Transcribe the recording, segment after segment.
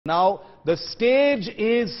Now, the stage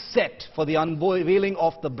is set for the unveiling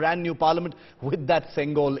of the brand new parliament with that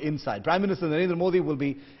Sengol inside. Prime Minister Narendra Modi will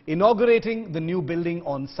be inaugurating the new building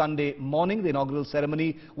on Sunday morning. The inaugural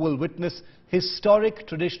ceremony will witness historic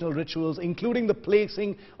traditional rituals, including the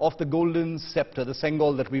placing of the golden scepter, the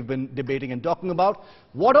Sengol that we've been debating and talking about.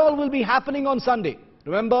 What all will be happening on Sunday?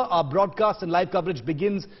 Remember, our broadcast and live coverage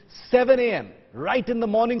begins 7 a.m. right in the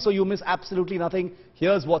morning, so you miss absolutely nothing.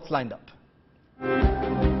 Here's what's lined up.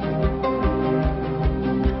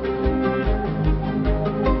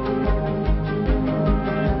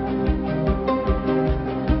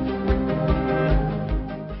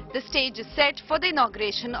 The stage is set for the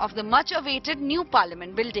inauguration of the much-awaited new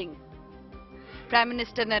Parliament building. Prime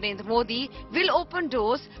Minister Narendra Modi will open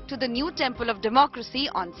doors to the new Temple of Democracy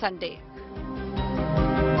on Sunday.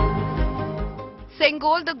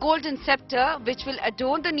 Sengol, the golden scepter, which will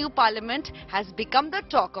adorn the new Parliament, has become the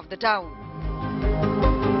talk of the town.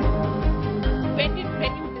 When you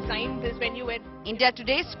designed this, when you were... India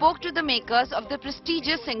Today spoke to the makers of the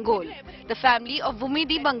prestigious Sengol, the family of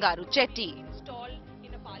Vumidi Bangaru Chetty.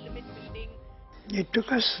 It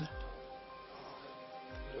took us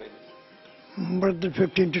more than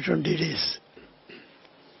 15 to 20 days.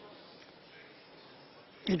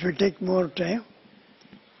 It will take more time,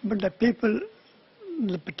 but the people,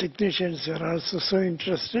 the technicians are also so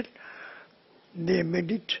interested. They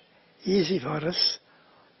made it easy for us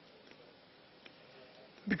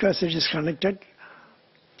because it is connected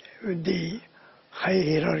with the high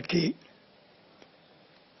hierarchy.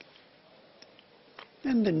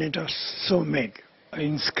 And then it was so made.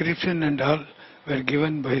 Inscription and all were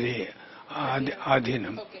given by the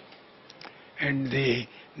Adhinam. Okay. And the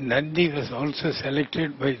Nandi was also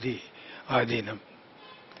selected by the Adhinam.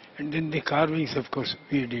 And then the carvings, of course,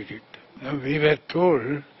 we did it. Now we were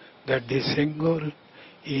told that the Sengol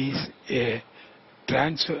is a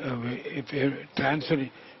transfer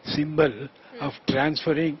symbol of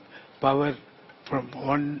transferring power from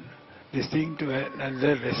one this thing to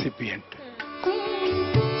another recipient.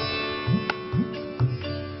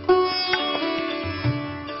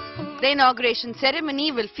 The inauguration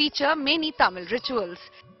ceremony will feature many Tamil rituals.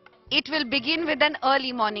 It will begin with an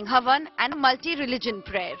early morning havan and multi-religion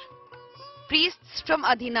prayer. Priests from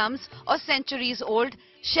Adhinams or centuries-old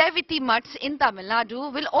Shaivite mutts in Tamil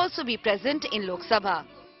Nadu will also be present in Lok Sabha.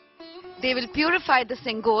 They will purify the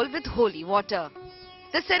Sengol with holy water.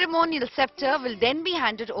 The ceremonial scepter will then be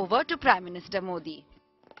handed over to Prime Minister Modi.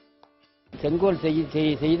 செங்கோல்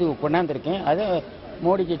செய்து கொண்டாந்துருக்கேன். அதை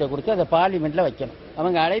மோடி கிட்ட கொடுத்து அதை பார்லிமெண்ட்ல வைக்கணும்.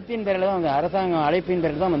 அவங்க அழைப்பின் பேரில் தான், அவங்க அரசாங்கம் அழைப்பின்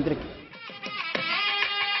பேரில் தான் வந்திருக்கு.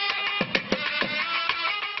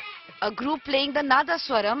 A group playing the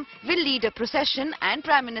Nadaswaram will lead a procession and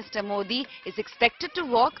Prime Minister Modi is expected to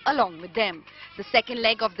walk along with them. The second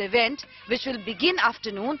leg of the event, which will begin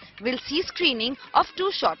afternoon, will see screening of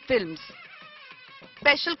 2 short films.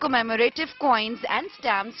 Special commemorative coins and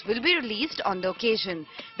stamps will be released on the occasion.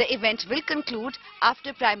 The event will conclude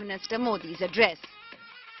after Prime Minister Modi's address.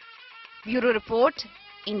 Bureau Report,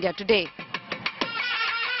 India Today.